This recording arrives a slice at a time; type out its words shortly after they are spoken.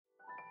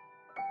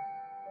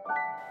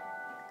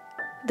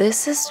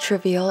This is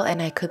trivial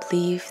and I could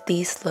leave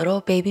these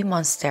little baby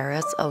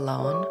Monsteras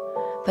alone,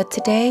 but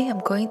today I'm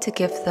going to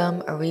give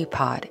them a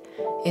repot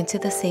into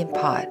the same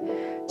pot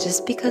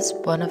just because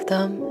one of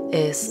them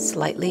is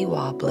slightly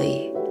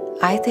wobbly.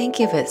 I think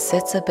if it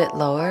sits a bit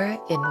lower,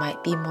 it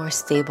might be more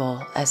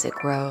stable as it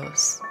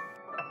grows.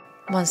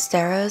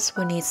 Monsteras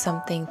will need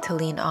something to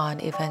lean on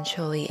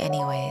eventually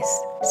anyways,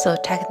 so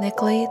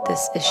technically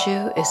this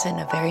issue isn't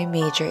a very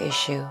major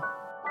issue.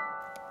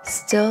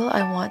 Still,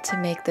 I want to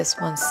make this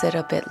one sit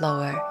a bit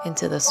lower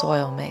into the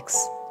soil mix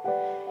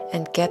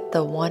and get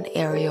the one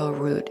aerial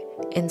root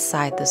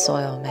inside the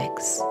soil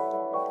mix.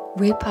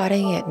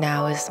 Repotting it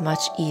now is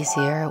much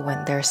easier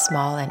when they're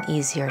small and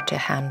easier to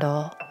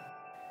handle.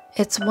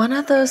 It's one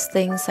of those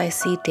things I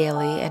see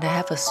daily and I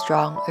have a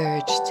strong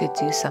urge to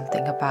do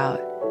something about.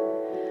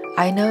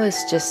 I know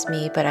it's just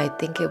me, but I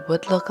think it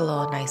would look a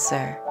little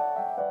nicer.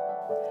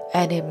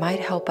 And it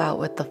might help out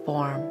with the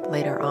form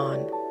later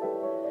on.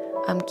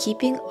 I'm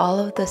keeping all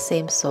of the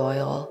same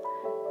soil.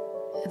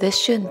 This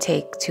shouldn't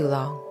take too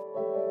long.